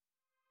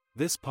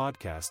This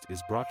podcast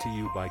is brought to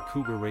you by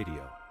Cougar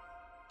Radio.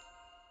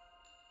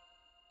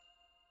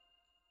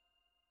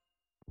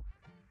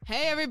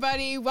 Hey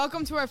everybody,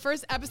 welcome to our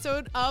first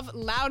episode of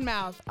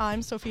Loudmouth.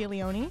 I'm Sophia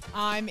Leone,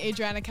 I'm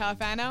Adriana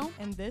Califano.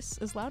 and this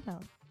is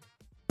Loudmouth.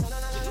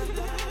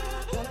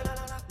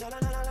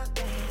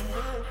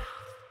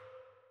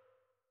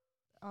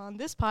 On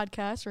this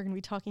podcast, we're going to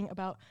be talking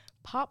about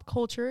pop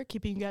culture,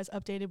 keeping you guys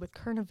updated with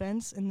current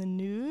events in the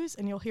news,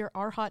 and you'll hear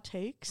our hot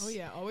takes. Oh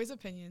yeah, always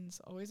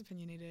opinions, always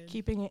opinionated.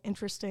 Keeping it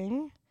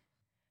interesting.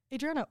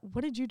 Adriana,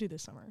 what did you do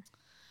this summer?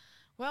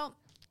 Well,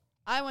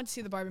 I went to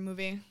see the Barbie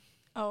movie.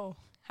 Oh,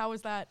 how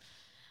was that?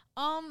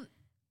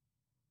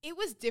 It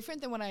was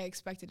different than what I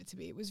expected it to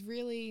be. It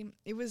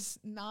was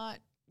not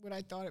what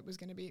I thought it was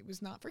going to be. It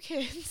was not for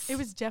kids. It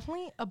was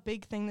definitely a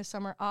big thing this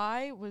summer.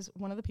 I was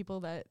one of the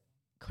people that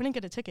couldn't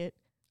get a ticket,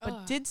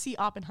 but did see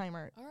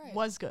Oppenheimer. All right.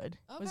 Was good.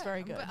 Okay. Was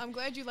very good. I'm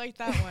glad you liked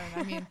that one.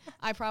 I mean,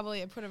 I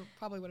probably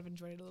would have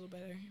enjoyed it a little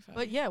better.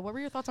 But yeah, what were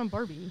your thoughts on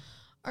Barbie?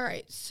 All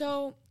right,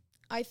 so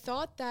I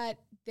thought that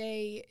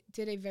they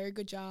did a very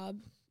good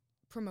job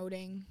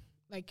promoting,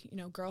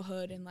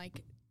 girlhood and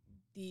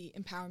the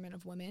empowerment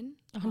of women.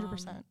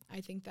 100%.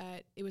 I think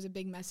that it was a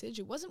big message.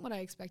 It wasn't what I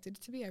expected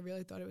it to be. I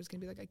really thought it was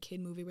going to be like a kid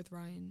movie with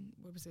Ryan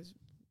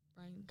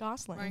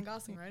Gosling. Ryan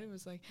Gosling, right? It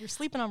was like, You're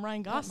sleeping on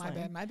Ryan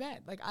Gosling. my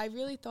bad. Like, I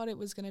really thought it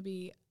was going to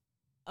be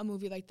a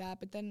movie like that.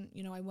 But then,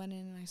 I went in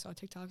and I saw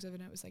TikToks of it,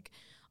 and it was like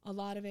a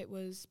lot of it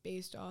was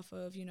based off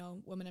of,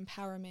 women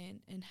empowerment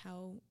and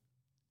how,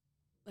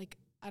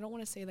 I don't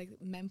want to say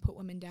men put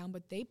women down,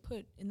 but they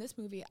put, in this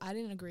movie, I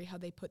didn't agree how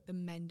they put the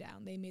men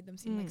down. They made them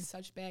seem like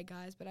such bad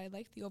guys, but I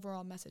like the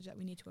overall message that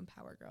we need to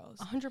empower girls.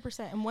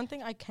 100%. And one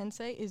thing I can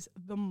say is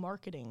the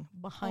marketing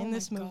behind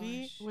this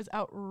movie was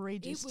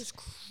outrageous. It was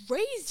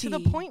crazy. To the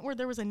point where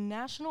there was a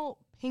national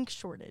pink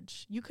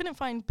shortage. You couldn't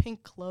find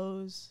pink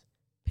clothes,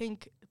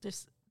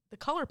 the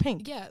color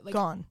pink. Yeah,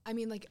 gone. I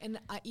mean, and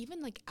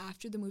even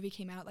after the movie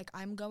came out,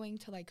 I'm going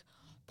to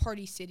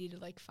Party City to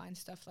find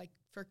stuff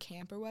for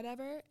camp or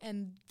whatever,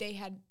 and they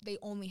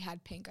only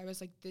had pink. I was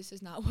like, this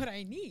is not what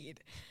I need.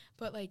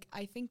 But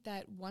I think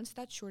that once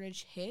that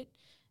shortage hit,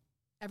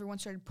 everyone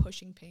started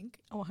pushing pink.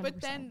 Oh, 100%.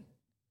 But then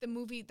the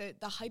movie, the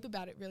hype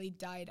about it really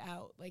died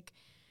out.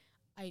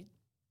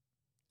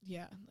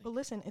 But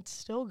listen, it's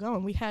still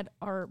going. We had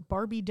our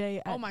Barbie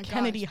day at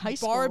Kennedy High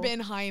School.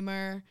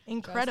 Barbenheimer.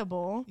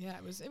 Incredible. Yeah,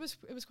 it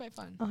was quite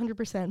fun.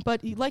 100%.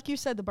 But like you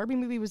said, the Barbie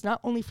movie was not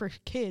only for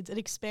kids. It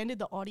expanded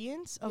the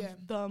audience of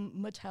the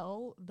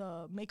Mattel,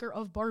 the maker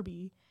of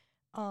Barbie.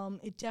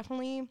 It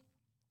definitely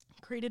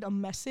created a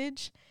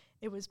message.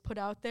 It was put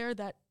out there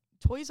that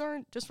toys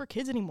aren't just for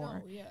kids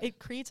anymore. No, yeah. It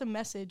creates a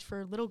message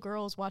for little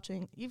girls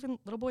watching, even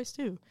little boys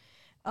too.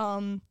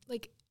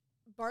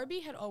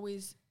 Barbie had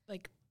always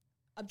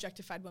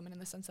objectified women in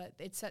the sense that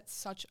it set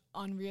such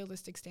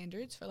unrealistic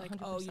standards for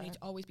 100%. You need to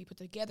always be put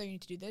together, you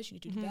need to do this, you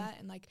need to do that,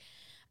 and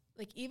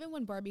even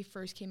when Barbie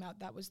first came out,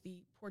 that was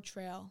the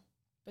portrayal.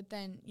 But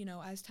then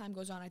as time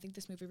goes on, I think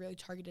this movie really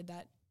targeted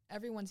that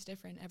everyone's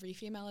different, every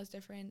female is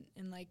different,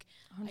 and 100%.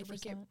 I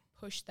think it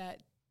pushed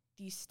that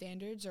these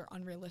standards are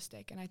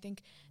unrealistic, and I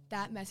think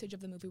that message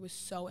of the movie was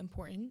so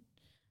important.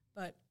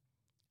 But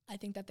I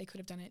think that they could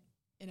have done it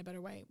in a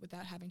better way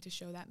without having to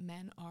show that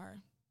men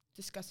are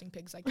disgusting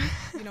pigs,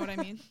 you know what I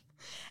mean?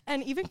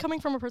 And even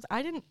coming from a person,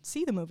 I didn't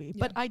see the movie,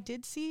 but I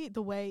did see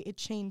the way it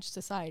changed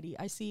society.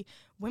 I see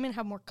women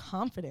have more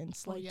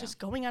confidence, just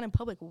going out in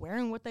public,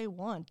 wearing what they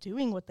want,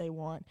 doing what they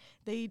want.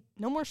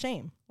 No more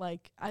shame.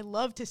 I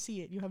love to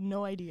see it. You have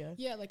no idea.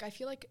 Yeah, I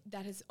feel like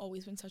that has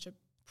always been such a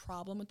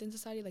problem within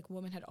society.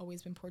 Women had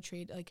always been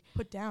portrayed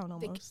put down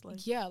almost.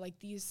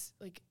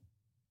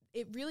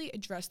 It really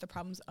addressed the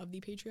problems of the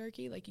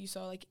patriarchy. You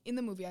saw, in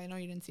the movie, I know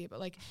you didn't see it, but,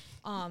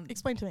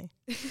 explain to me.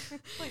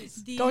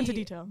 Please. Go into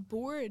detail. The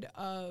board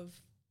of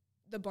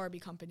the Barbie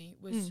company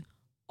was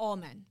all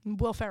men.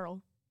 Will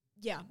Ferrell.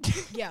 Yeah.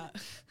 Yeah.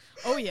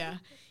 Oh, yeah.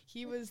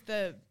 He was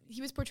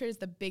portrayed as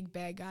the big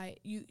bad guy.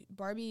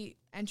 Barbie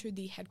entered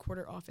the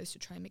headquarter office to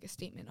try and make a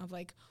statement of,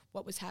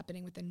 what was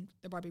happening within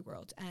the Barbie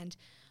world. And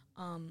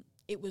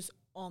it was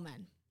all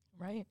men.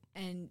 Right.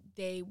 And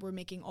they were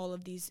making all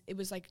of these, it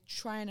was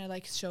trying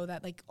to show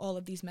that all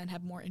of these men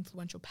have more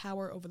influential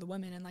power over the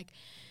women, and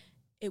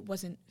it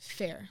wasn't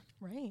fair.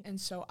 Right.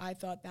 And so I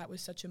thought that was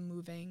such a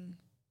moving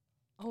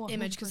Oh,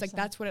 image, because like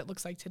that's what it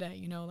looks like today,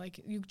 you know, like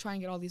you try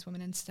and get all these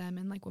women in STEM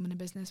and like women in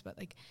business, but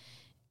like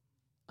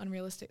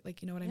unrealistic,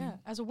 like, you know what I mean?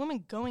 As a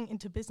woman going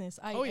into business,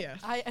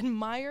 I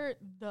admire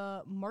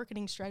the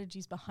marketing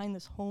strategies behind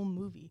this whole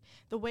movie.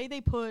 The way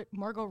they put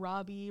Margot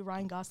Robbie,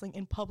 Ryan Gosling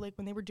in public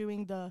when they were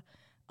doing the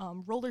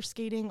roller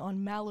skating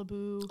on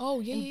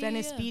Malibu in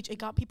Venice Beach, it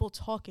got people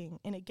talking,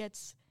 and it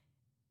gets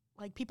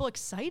like people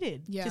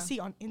excited to see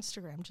on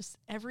Instagram, just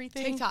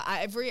everything. TikTok,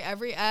 every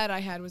ad I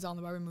had was on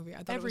the Barbie movie. I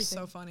thought everything.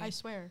 It was so funny. I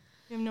swear.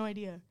 You have no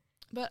idea.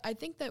 But I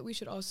think that we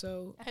should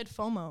also... I had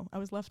FOMO. I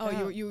was left out.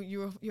 Oh, you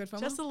had FOMO?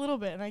 Just a little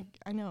bit, and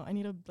I know. I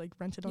need to like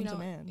rent it on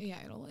demand. Yeah,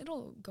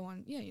 it'll go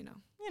on. Yeah, you know.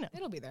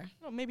 It'll be there.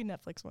 Well, maybe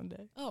Netflix one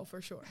day. Oh,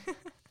 for sure.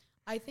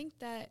 I think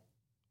that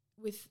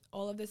with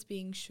all of this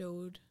being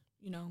showed,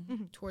 you know,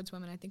 towards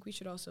women, I think we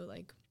should also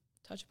like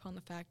touch upon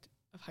the fact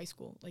of high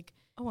school. Like,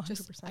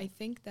 100%. I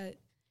think that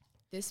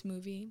this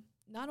movie,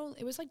 not only,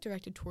 it was like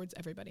directed towards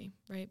everybody,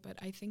 right? But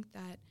I think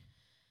that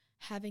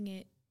having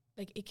it,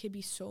 like, it could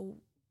be so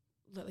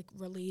like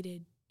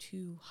related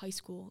to high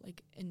school,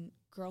 like, in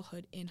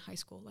girlhood in high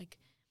school. Like,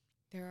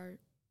 there are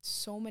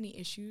so many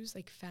issues,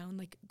 like, found,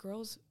 like,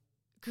 girls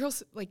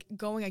like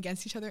going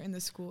against each other in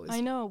the school.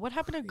 I know. What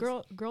happened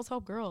to Girls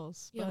Help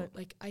Girls? Yeah,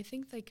 like, I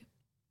think, like,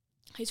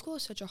 high school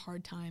is such a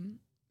hard time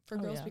for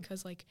girls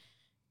because, like,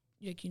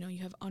 you know,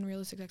 you have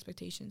unrealistic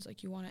expectations.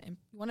 Like, you want to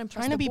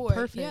impress trying the to boy. be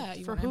perfect. Yeah,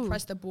 you want to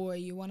impress the boy.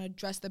 You want to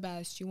dress the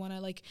best. You want to,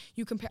 like,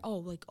 you compare. Oh,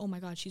 like, oh my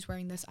God, she's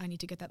wearing this. I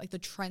need to get that. Like, the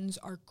trends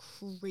are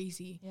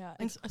crazy. Yeah,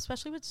 like, and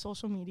especially with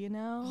social media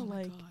now. Oh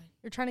like, my God.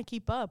 you're trying to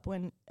keep up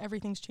when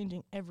everything's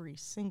changing every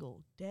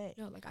single day.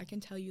 No, like, I can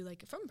tell you,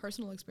 like, from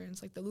personal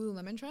experience, like the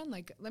Lululemon trend.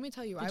 Like, let me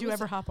tell you, Did you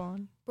ever hop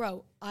on?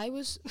 Bro, I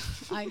was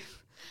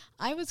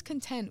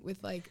content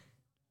with, like,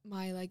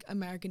 my, like,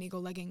 American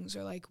Eagle leggings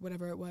or, like,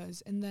 whatever it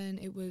was, and then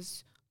it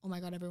was, oh my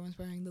God, everyone's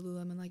wearing the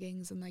Lululemon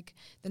leggings and, like,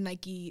 the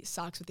Nike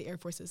socks with the Air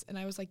Forces. And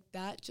I was like,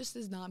 that just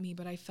is not me,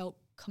 but I felt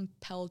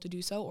compelled to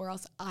do so, or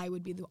else I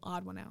would be the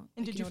odd one out.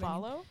 And like, did you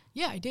follow? I mean?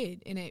 Yeah, I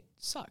did, and it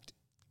sucked.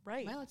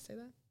 Right. Am I allowed to say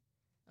that?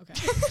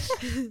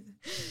 Okay.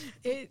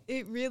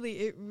 it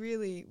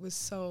really was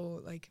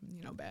so, like,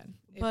 you know, bad.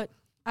 But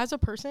as a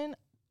person,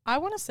 I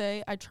want to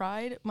say I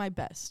tried my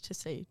best to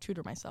stay true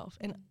to myself.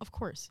 And of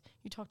course,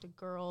 you talk to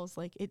girls,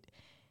 like, it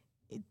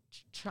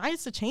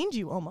tries to change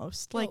you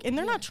almost. Like, and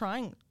they're not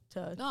trying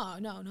to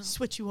no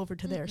switch you over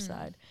to their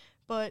side.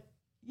 But,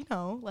 you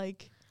know,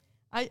 like,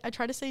 I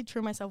try to stay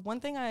true to myself. One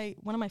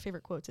of my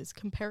favorite quotes is,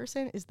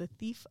 comparison is the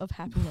thief of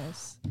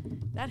happiness.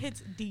 That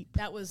hits deep.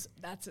 That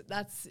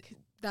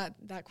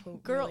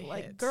quote really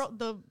hits.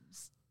 The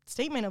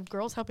statement of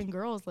girls helping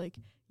girls, like,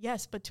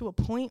 yes, but to a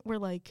point where,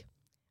 like,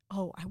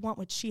 oh, I want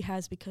what she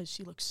has because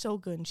she looks so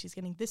good and she's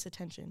getting this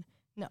attention.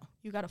 No,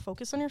 you got to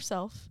focus on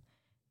yourself,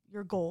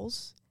 your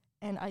goals,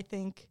 and I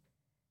think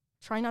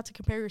try not to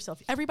compare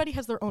yourself. Everybody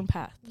has their own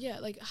path. Yeah,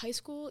 like, high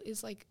school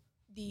is, like,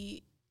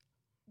 the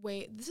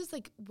way, this is,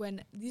 like,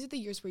 when, these are the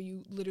years where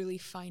you literally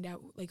find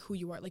out, like, who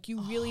you are. Like, you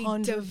really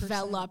 100%.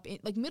 develop,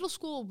 like, middle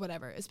school,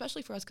 whatever,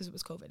 especially for us because it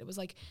was COVID. It was,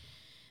 like,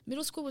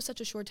 middle school was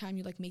such a short time.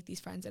 You, like, make these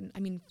friends, and,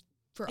 I mean,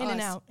 for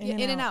us, in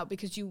and out,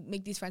 because you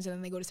make these friends and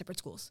then they go to separate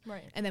schools.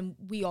 Right. And then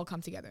we all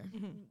come together.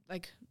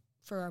 Like,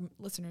 for our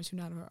listeners who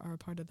not are a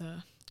part of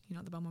the, you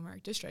know, the Belmore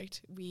Merrick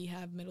district, we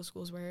have middle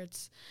schools where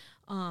it's,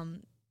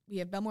 we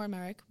have Belmore and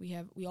Merrick. We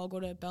all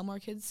go to, Belmore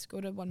kids go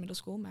to one middle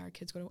school, Merrick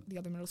kids go to the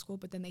other middle school,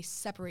 but then they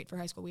separate for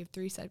high school. We have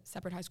 3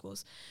 separate high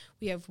schools.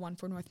 We have one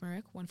for North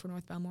Merrick, one for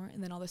North Belmore,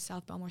 and then all the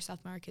South Belmore, South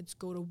Merrick kids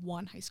go to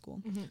one high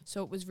school.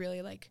 So it was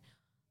really like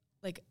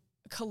a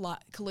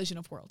collision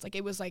of worlds. Like,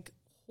 it was like,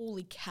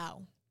 holy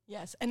cow.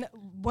 Yes, and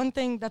one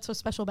thing that's so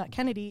special about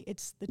Kennedy,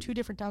 it's the 2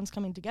 different towns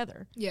coming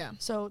together. Yeah.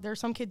 So there are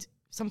some kids,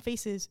 some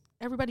faces,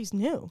 everybody's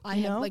new. I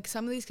have, like,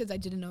 some of these kids I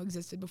didn't know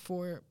existed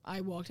before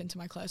I walked into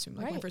my classroom,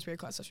 like, my first period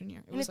class session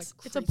year. It was, like,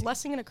 crazy. It's a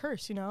blessing and a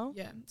curse, you know?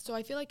 Yeah. So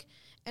I feel like,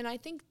 and I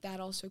think that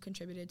also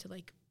contributed to,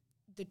 like,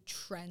 the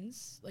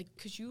trends, like,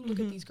 because you look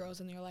at these girls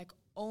and you're like,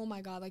 oh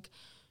my God, like,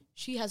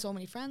 she has so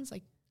many friends,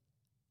 like,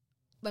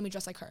 let me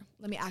dress like her.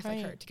 Let me act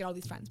like her to get all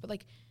these friends. But,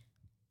 like,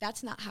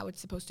 that's not how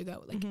it's supposed to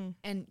go. Like,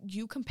 and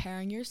you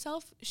comparing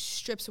yourself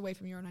strips away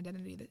from your own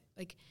identity. That,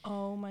 like,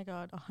 oh my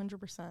God,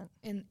 100%.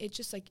 And it's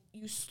just, like,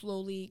 you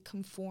slowly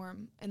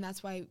conform, and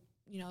that's why,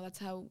 you know, that's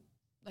how,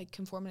 like,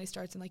 conformity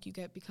starts, and, like,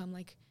 become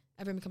like,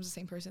 everyone becomes the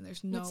same person.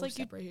 There's no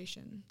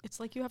separation. It's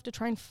like you have to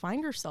try and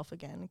find yourself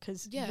again,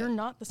 because Yeah. you're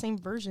not the same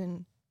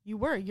version you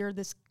were. You're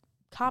this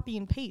copy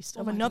and paste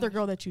of another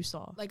girl that you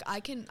saw. Like,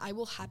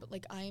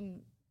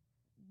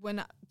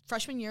 when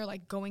freshman year,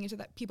 like, going into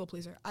that people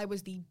pleaser, I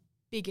was the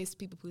biggest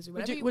people pleaser.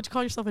 Would you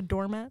call yourself a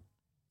doormat?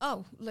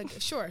 Oh, like,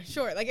 sure.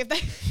 Like, if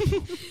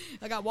that,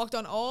 I got walked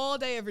on all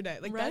day, every day.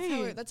 Like,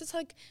 that's just,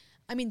 like,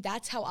 I mean,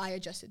 that's how I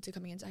adjusted to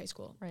coming into high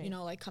school. Right. You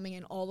know, like, coming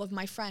in, all of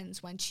my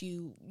friends went to,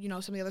 you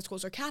know, some of the other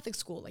schools are Catholic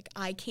school. Like,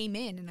 I came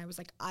in and I was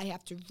like, I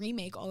have to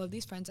remake all of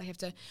these friends. I have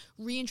to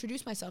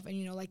reintroduce myself. And,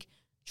 you know, like,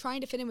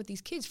 trying to fit in with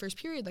these kids first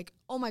period, like,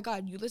 oh my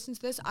God, you listen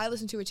to this? I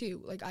listen to it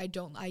too. Like,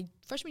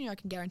 freshman year, I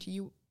can guarantee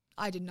you,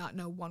 I did not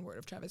know one word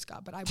of Travis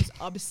Scott, but I was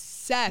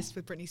obsessed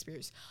with Britney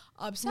Spears.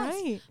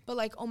 Obsessed. Right. But,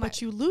 like, oh my.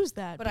 But you lose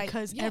that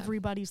because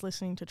everybody's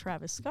listening to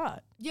Travis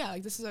Scott. Yeah,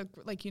 like, this is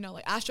like, you know,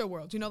 like, Astro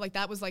World, you know, like,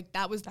 that was the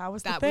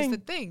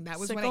thing. That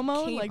was Sicko when it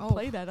mode, came. like,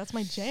 play that. That's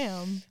my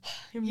jam.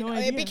 You have no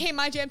idea. It became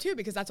my jam too,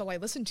 because that's all I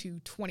listened to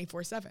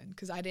 24/7,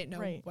 because I didn't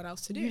know what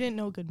else to do. You didn't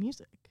know good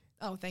music.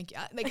 Oh, thank you.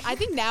 Like, I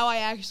think now I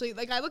actually,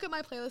 like, I look at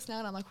my playlist now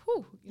and I'm like,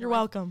 whew. You're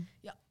welcome.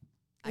 Yeah.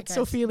 It's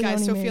Sophia Leone.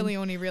 Guys, Sophia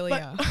Leone really,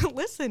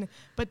 listen,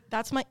 but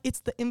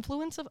it's the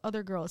influence of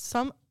other girls.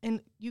 And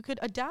you could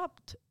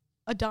adopt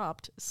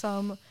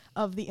some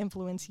of the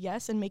influence,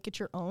 yes, and make it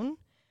your own.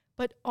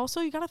 But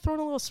also you got to throw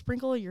in a little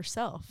sprinkle of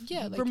yourself.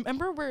 Yeah. Like,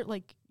 remember where,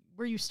 like,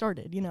 where you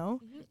started, you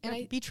know? Mm-hmm.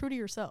 And be true to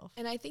yourself.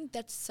 And I think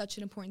that's such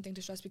an important thing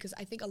to stress, because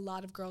I think a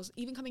lot of girls,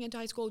 even coming into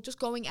high school, just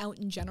going out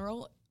in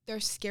general, they're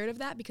scared of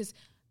that, because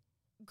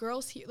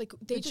girls here, like,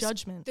 they just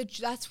judgment.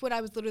 That's what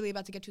I was literally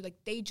about to get to. Like,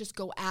 they just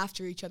go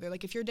after each other.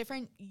 Like, if you're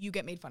different, you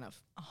get made fun of.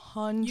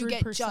 100%. You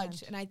get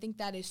judged. And I think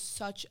that is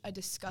such a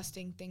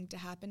disgusting thing to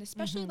happen,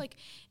 especially like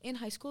in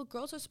high school.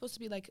 Girls are supposed to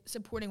be like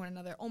supporting one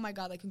another. Oh my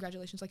God, like,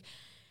 congratulations. Like,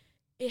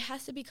 it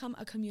has to become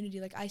a community.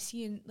 Like, I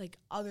see in like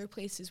other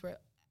places where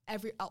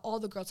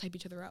all the girls hype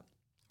each other up.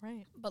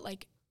 Right. But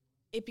like,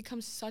 it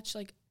becomes such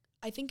like,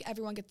 I think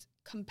everyone gets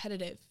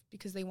competitive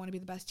because they want to be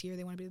the best here,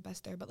 they want to be the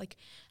best there. But like,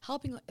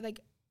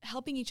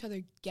 helping each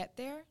other get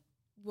there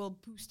will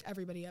boost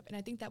everybody up. And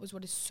I think that was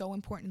what is so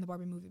important in the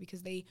Barbie movie,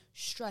 because they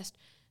stressed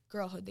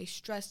girlhood. They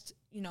stressed,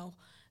 you know,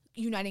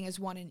 uniting as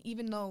one. And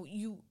even though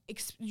you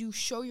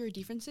show your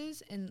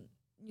differences, and,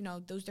 you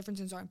know, those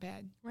differences aren't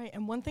bad. Right.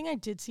 And one thing I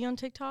did see on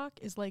TikTok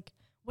is like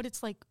what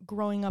it's like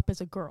growing up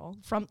as a girl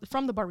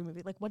from the Barbie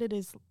movie, like what it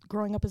is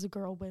growing up as a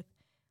girl with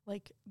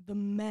like the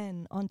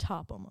men on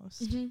top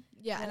almost. Mm-hmm.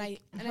 Yeah.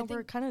 Like, and how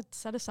we're kind of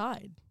set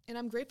aside. And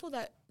I'm grateful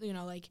that, you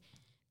know, like,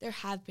 there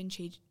have been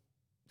changes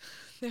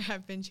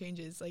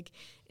like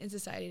in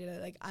society. That,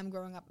 like, I'm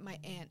growing up, my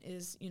aunt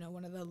is, you know,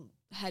 one of the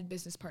head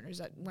business partners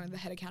at one of the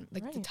head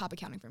the top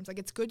accounting firms. Like,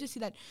 it's good to see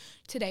that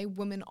today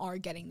women are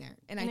getting there.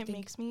 And I think it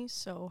makes me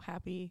so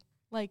happy.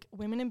 Like,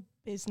 women in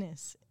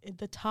business at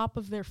the top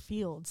of their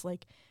fields,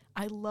 like,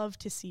 I love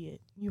to see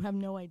it. You have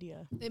no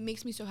idea. It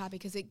makes me so happy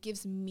because it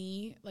gives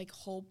me like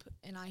hope,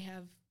 and I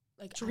have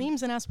like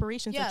dreams and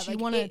aspirations that you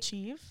want to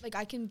achieve. Like,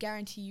 I can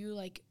guarantee you,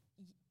 like,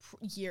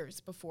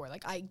 years before,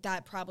 like,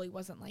 that probably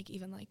wasn't like,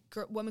 even like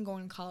women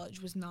going to college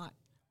was not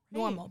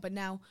normal, but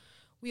now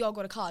we all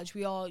go to college.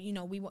 We all, you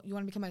know, you want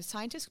to become a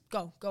scientist,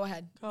 go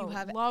ahead. You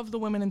have love the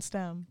women in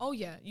STEM. Oh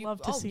yeah, love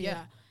to see it.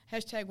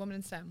 Hashtag women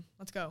in STEM.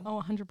 Let's go.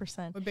 Oh,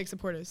 100%. We're big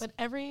supporters. But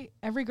every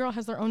girl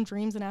has their own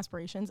dreams and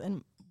aspirations,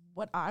 and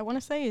what I want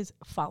to say is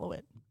follow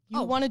it.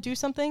 You want to do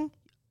something,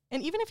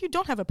 and even if you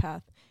don't have a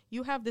path,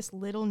 you have this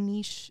little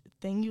niche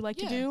thing you like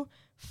to do,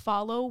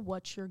 follow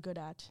what you're good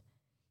at.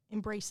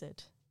 Embrace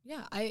it.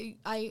 Yeah,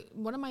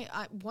 one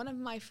of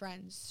my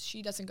friends,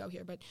 she doesn't go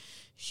here, but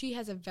she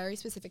has a very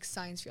specific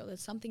science field.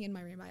 It's something in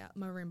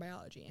marine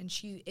biology, and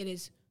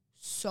it's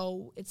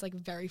like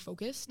very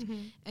focused.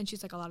 And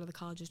she's like, a lot of the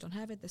colleges don't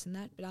have it, this and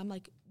that. But I'm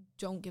like,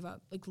 don't give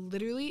up. Like,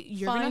 literally,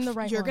 you're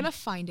gonna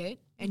find it,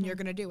 and you're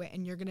gonna do it,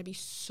 and you're gonna be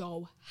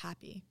so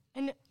happy.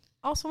 And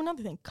also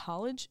another thing,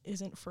 college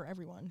isn't for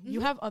everyone.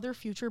 You have other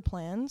future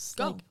plans.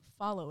 Go. Like,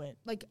 follow it.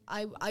 Like,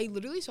 I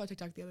literally saw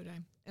TikTok the other day,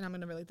 and I'm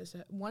gonna relate this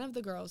to one of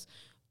the girls,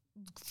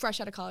 fresh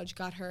out of college,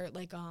 got her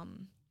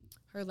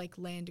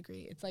land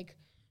degree. It's like,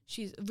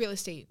 she's real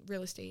estate,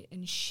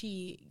 and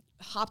she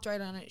hopped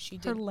right on it. She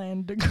did her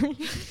land degree.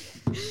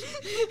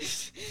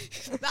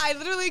 I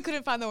literally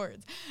couldn't find the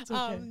words.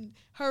 Okay.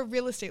 Her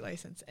real estate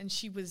license, and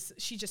she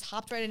just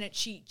hopped right in it.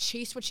 She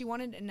chased what she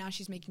wanted, and now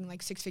she's making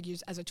like 6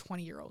 figures as a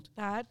 20-year-old.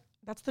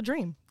 That's the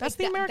dream. That's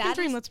like the American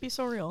dream. Let's be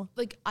so real.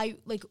 Like, I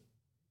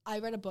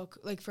read a book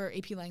like for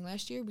AP Lang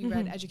last year. We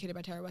read Educated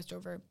by Tara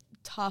Westover.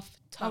 Tough.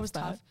 How was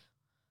that?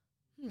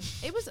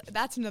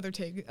 That's another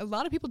take. A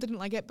lot of people didn't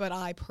like it, but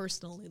I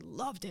personally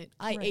loved it.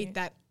 I ate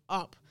that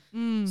up.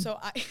 So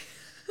I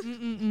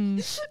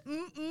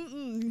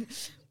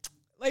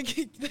like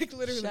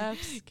literally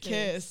Chef's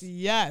kiss.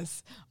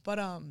 Yes. But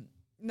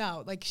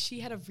no, like, she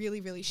had her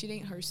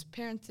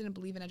parents didn't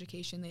believe in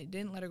education. They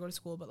didn't let her go to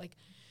school, but like,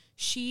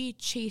 she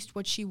chased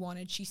what she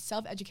wanted. She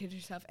self-educated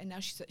herself, and now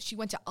she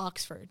went to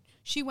Oxford.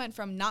 She went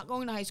from not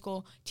going to high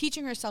school,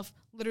 teaching herself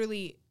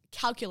literally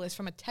calculus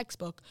from a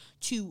textbook,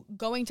 to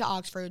going to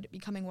Oxford,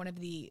 becoming one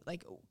of the,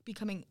 like,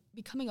 becoming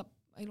a,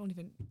 I don't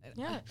even.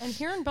 And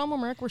here in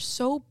Belmont, Merrick, we're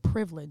so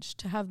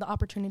privileged to have the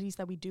opportunities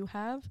that we do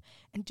have,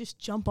 and just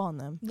jump on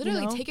them.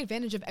 Literally take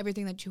advantage of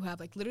everything that you have.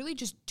 Like, literally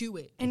just do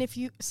it. And if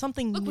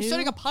something new. We're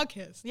starting a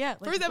podcast. Yeah.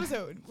 Like, first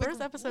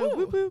episode.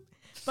 Whoop, whoop.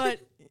 But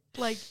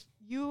like,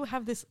 you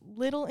have this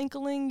little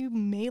inkling, you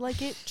may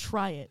like it,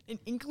 try it. An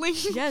inkling?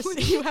 Yes,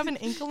 you have an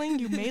inkling,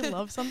 you may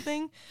love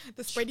something.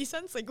 The spidey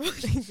sense? Like,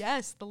 what?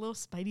 Yes, the little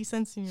spidey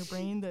sense in your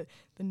brain, the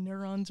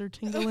neurons are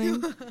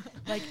tingling.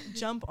 Like,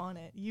 jump on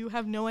it. You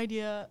have no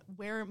idea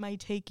where it might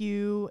take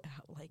you.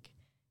 Like,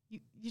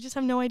 you just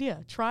have no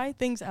idea. Try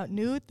things out,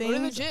 new things. Go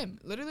to the gym.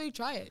 Literally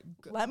try it.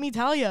 Let me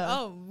tell you.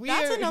 Oh, weird.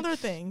 That's another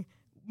thing.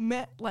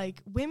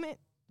 Like,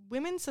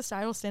 women's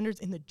societal standards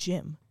in the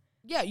gym.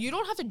 Yeah, you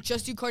don't have to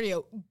just do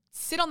cardio.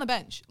 Sit on the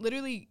bench.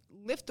 Literally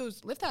lift the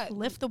weight.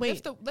 Lift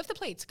the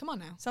plates. Come on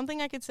now. Something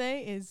I could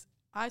say is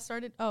I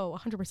started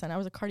 100%. I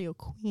was a cardio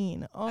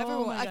queen.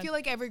 Oh, I feel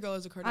like every girl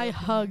is a cardio queen. I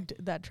hugged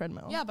that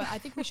treadmill. Yeah, but I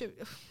think we should.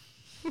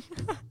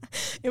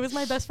 It was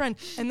my best friend.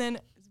 And then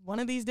one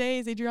of these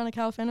days, Adriana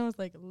Califano was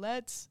like,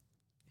 let's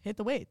hit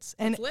the weights.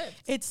 And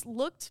it's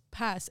looked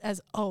past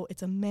as,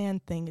 it's a man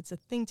thing. It's a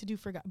thing to do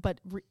for guys.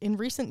 But in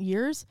recent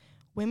years,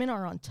 women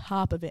are on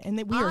top of it, and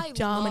we are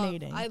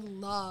dominating. I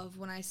love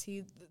when I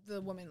see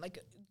the woman, like,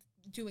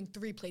 doing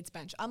 3 plates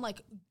bench. I'm like,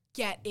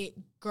 get it,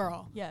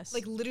 girl. Yes.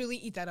 Like, literally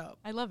eat that up.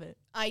 I love it.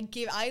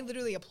 I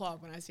literally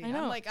applaud when I see it.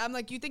 know. I'm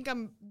like, you think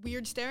I'm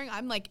weird staring?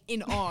 I'm like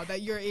in awe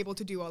that you're able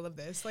to do all of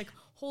this. Like,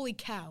 holy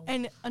cow.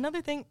 And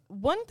another thing,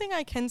 one thing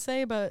I can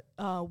say about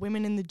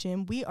women in the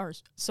gym, we are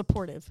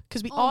supportive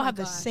because we all have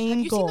the same goal.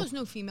 Have you seen those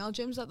no female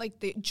gyms that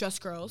like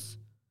just girls?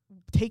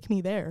 Take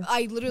me there.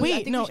 I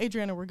think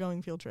Adriana, we're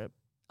going field trip.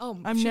 Oh,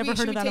 I've never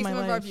heard of that in my life. Should we take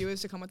some of our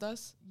viewers to come with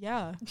us?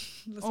 Yeah.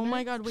 Oh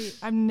my God, wait.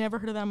 I've never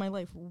heard of that in my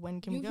life. When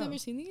can we go? You've never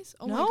seen these?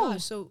 Oh no. my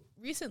gosh. So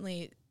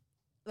recently,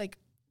 like,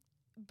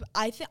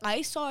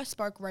 I saw a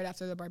spark right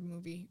after the Barbie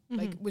movie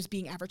like was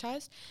being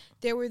advertised.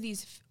 There were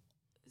these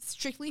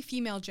strictly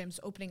female gyms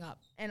opening up,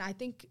 and I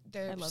think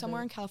they're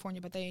somewhere in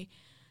California, but they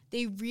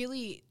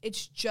really,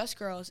 it's just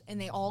girls, and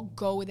they all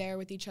go there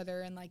with each other,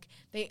 and like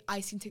they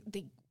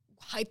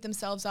hype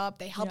themselves up,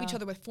 they help each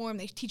other with form,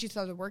 they teach each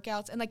other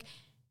workouts, and like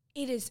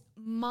it is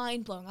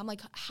mind blowing. I'm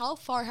like, how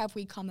far have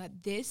we come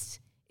that this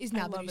is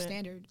now the new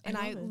standard? And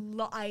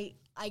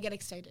I get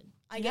excited.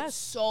 I get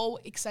so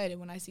excited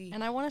when I see.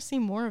 And I want to see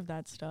more of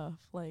that stuff.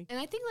 Like, and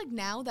I think like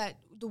now that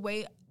the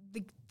way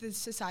the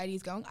society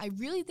is going, I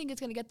really think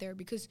it's going to get there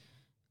because,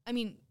 I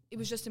mean, it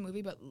was just a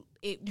movie, but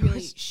it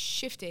really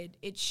shifted.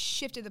 It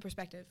shifted the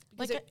perspective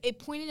because like it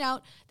pointed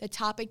out the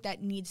topic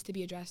that needs to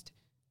be addressed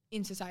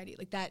in society,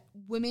 like that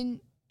women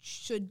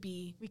should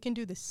be. We can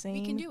do the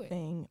same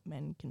thing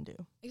men can do.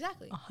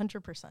 Exactly.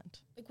 100%.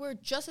 Like we're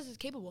just as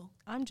capable.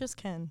 I'm just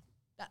Ken.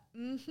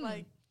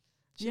 Like,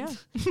 yeah.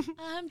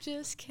 I'm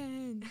just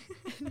Ken.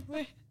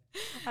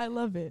 I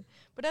love it.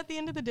 But at the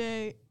end of the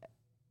day,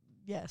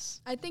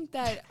 yes. I think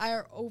that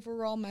our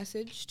overall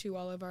message to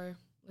all of our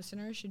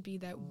listeners should be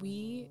that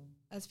we,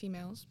 as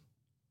females,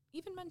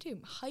 even men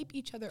too, hype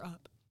each other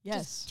up.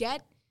 Yes.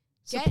 Just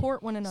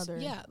support one another.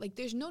 Yeah. Like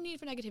there's no need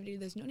for negativity.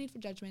 There's no need for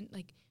judgment.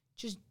 Like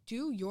just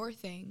do your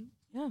thing.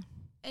 Yeah.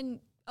 And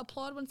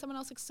applaud when someone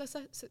else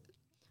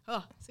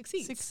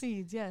succeeds.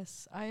 Succeeds,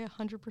 yes. I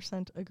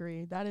 100%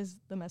 agree. That is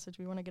the message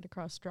we want to get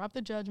across. Drop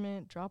the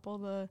judgment, drop all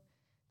the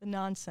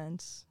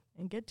nonsense,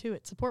 and get to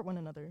it. Support one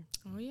another.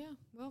 Oh, yeah.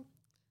 Well,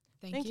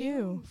 thank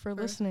you for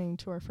listening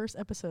to our first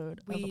episode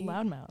of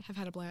Loudmouth. Have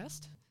had a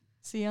blast.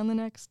 See you on the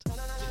next.